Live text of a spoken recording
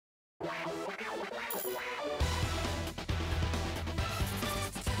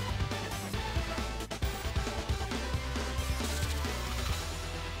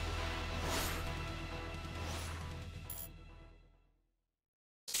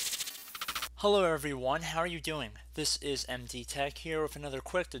Hello everyone, how are you doing? This is MD Tech here with another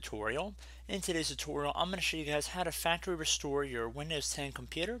quick tutorial. In today's tutorial, I'm going to show you guys how to factory restore your Windows 10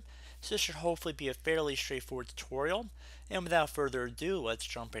 computer. So this should hopefully be a fairly straightforward tutorial. And without further ado, let's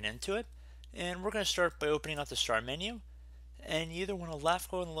jump right into it. And we're going to start by opening up the Start menu. And you either want to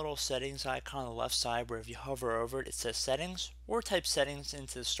left click on the little settings icon on the left side where if you hover over it, it says settings, or type settings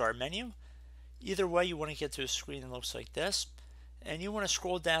into the Start menu. Either way, you want to get to a screen that looks like this, and you want to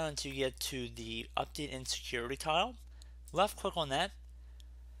scroll down until you get to the Update and Security tile. Left click on that.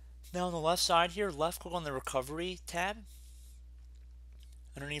 Now on the left side here, left click on the Recovery tab.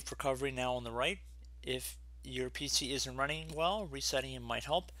 Underneath Recovery now on the right, if your PC isn't running well, resetting it might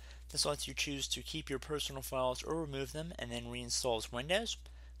help. This lets you choose to keep your personal files or remove them and then reinstall Windows.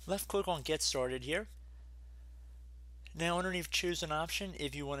 Left click on Get Started here. Now underneath choose an option,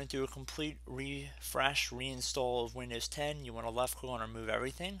 if you want to do a complete refresh reinstall of Windows 10, you want to left click on remove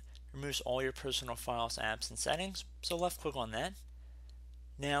everything. Removes all your personal files, apps, and settings, so left click on that.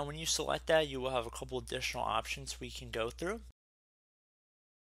 Now when you select that, you will have a couple additional options we can go through.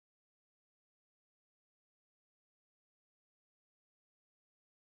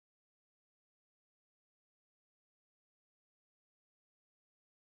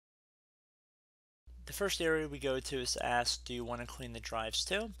 The first area we go to is to ask, do you want to clean the drives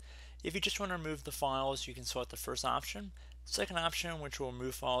too? If you just want to remove the files, you can select the first option. Second option, which will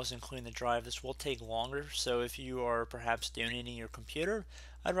remove files and clean the drive, this will take longer, so if you are perhaps donating your computer,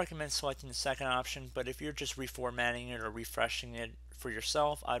 I'd recommend selecting the second option, but if you're just reformatting it or refreshing it for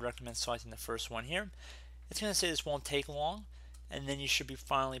yourself, I'd recommend selecting the first one here. It's going to say this won't take long, and then you should be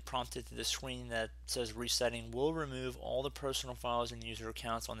finally prompted to the screen that says resetting will remove all the personal files and user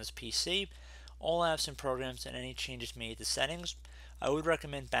accounts on this PC, all apps and programs, and any changes made to settings. I would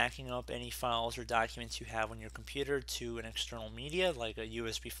recommend backing up any files or documents you have on your computer to an external media like a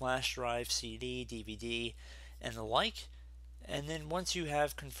USB flash drive, CD, DVD, and the like. And then once you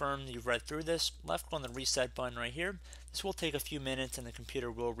have confirmed you've read through this, left click on the reset button right here. This will take a few minutes and the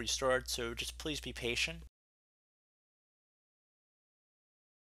computer will restart, so just please be patient.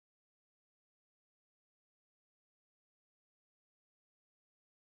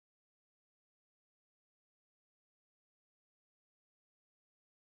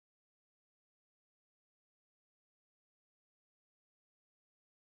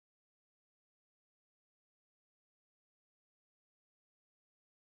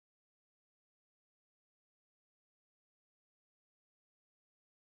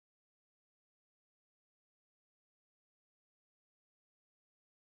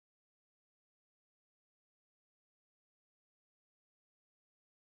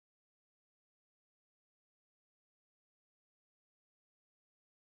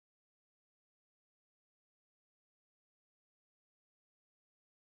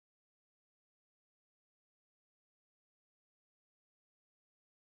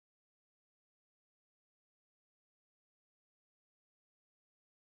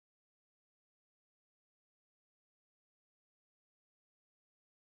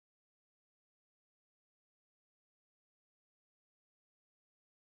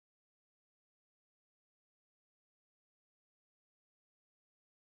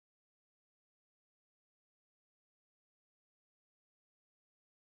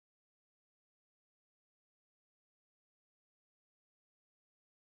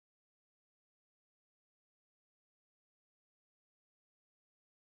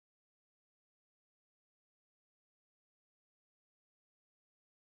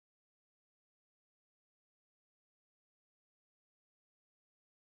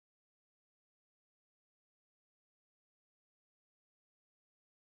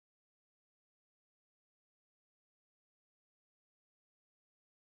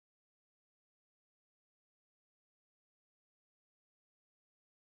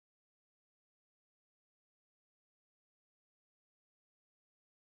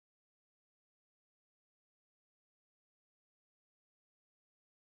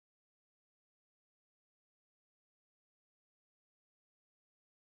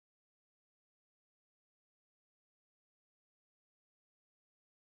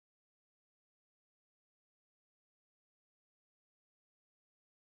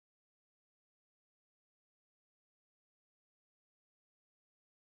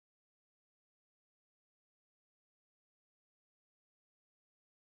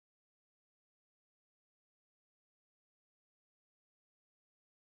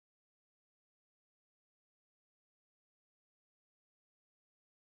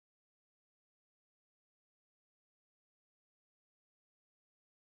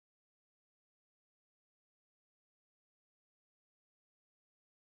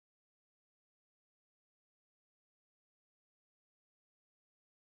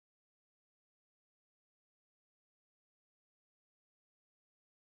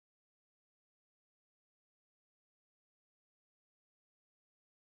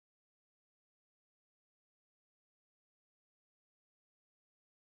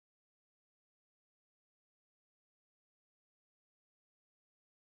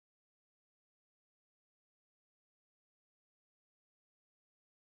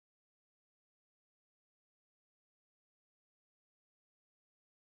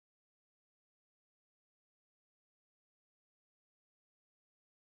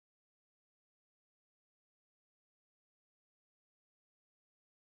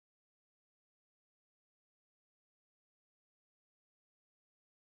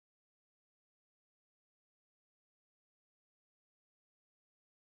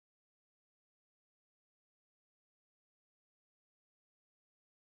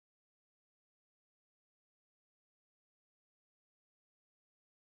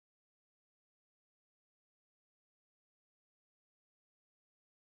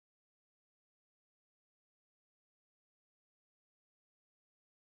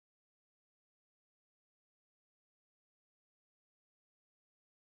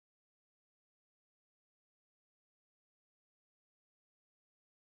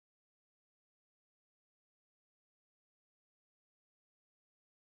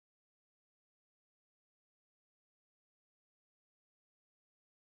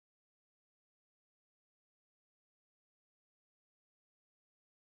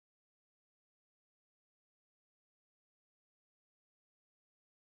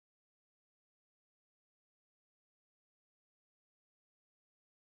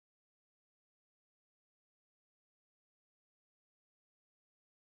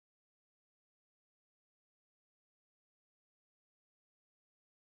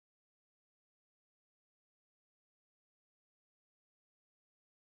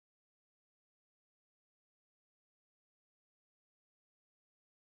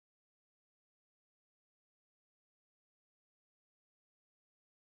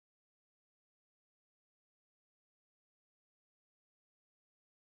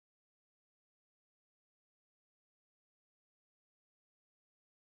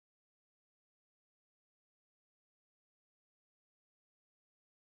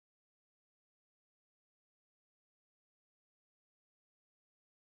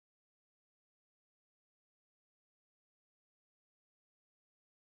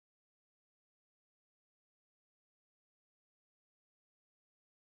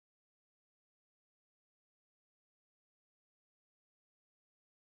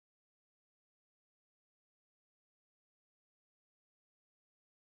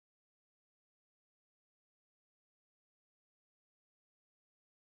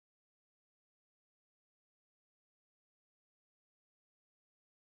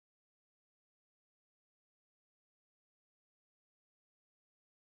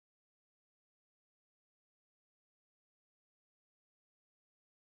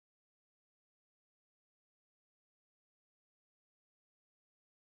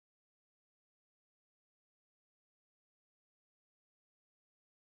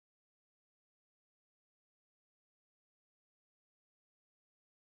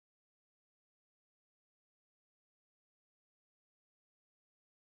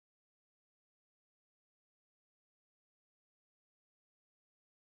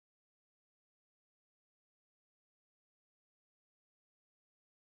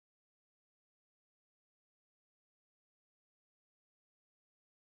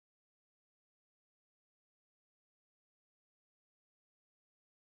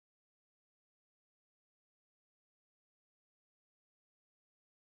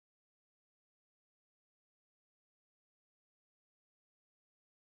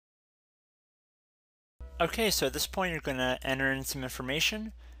 Okay, so at this point you're going to enter in some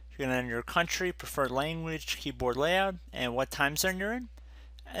information. You're going to enter your country, preferred language, keyboard layout, and what time zone you're in.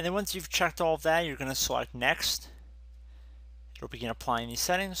 And then once you've checked all of that, you're going to select Next. It'll begin applying these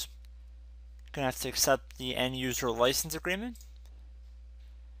settings. You're going to have to accept the end user license agreement.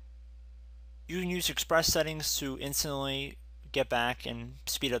 You can use express settings to instantly get back and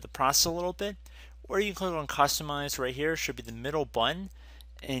speed up the process a little bit, or you can click on Customize right here. It should be the middle button,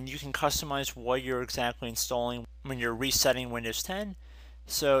 and you can customize what you're exactly installing when you're resetting Windows 10.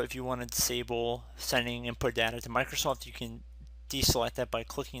 So if you want to disable sending input data to Microsoft, you can deselect that by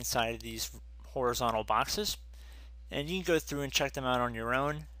clicking inside of these horizontal boxes, and you can go through and check them out on your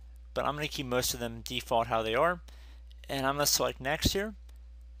own, but I'm going to keep most of them default how they are, and I'm going to select Next here.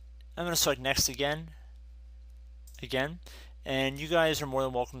 I'm going to select Next again, and you guys are more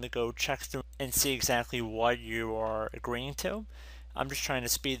than welcome to go check through and see exactly what you are agreeing to. I'm just trying to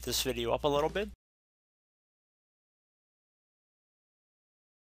speed this video up a little bit.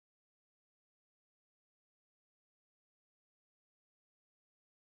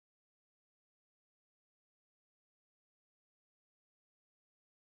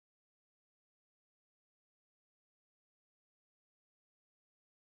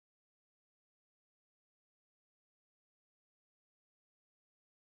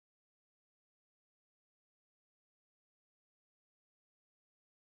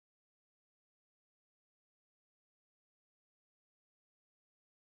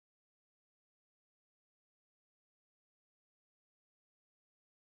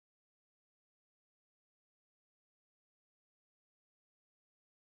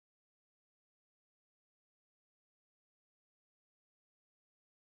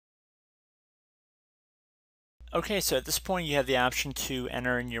 Okay, so at this point you have the option to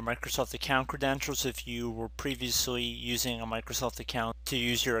enter in your Microsoft account credentials if you were previously using a Microsoft account to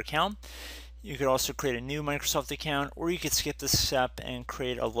use your account. You could also create a new Microsoft account, or you could skip this step and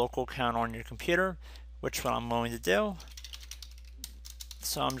create a local account on your computer, which what I'm going to do.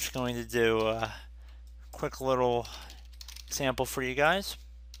 So I'm just going to do a quick little example for you guys.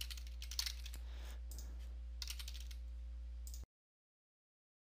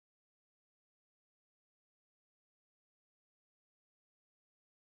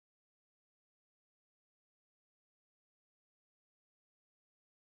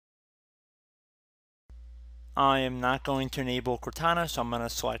 I am not going to enable Cortana, so I'm going to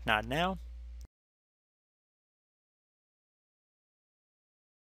select Not Now.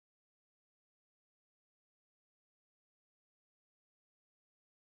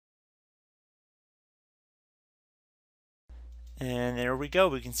 And there we go.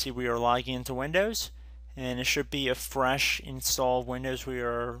 We can see we are logging into Windows, and it should be a fresh installed Windows we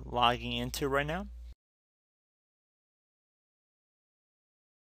are logging into right now.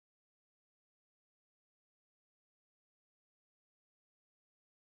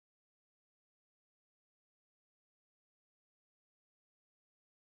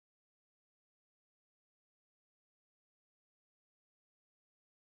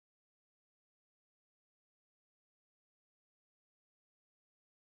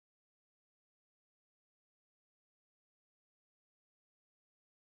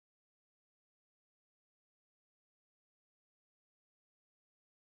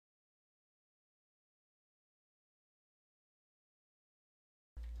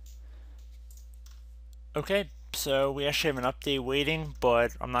 Okay, so we actually have an update waiting,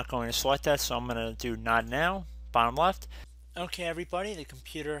 but I'm not going to select that, so I'm going to do Not Now, bottom left. Okay, everybody, the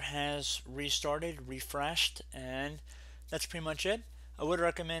computer has restarted, refreshed, and that's pretty much it. I would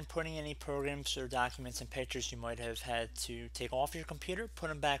recommend putting any programs or documents and pictures you might have had to take off your computer, put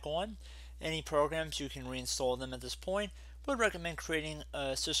them back on. Any programs, you can reinstall them at this point. Would recommend creating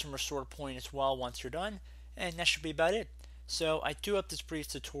a system restore point as well once you're done, and that should be about it. So I do hope this brief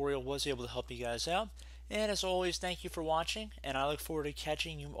tutorial was able to help you guys out. And as always, thank you for watching, and I look forward to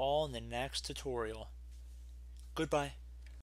catching you all in the next tutorial. Goodbye.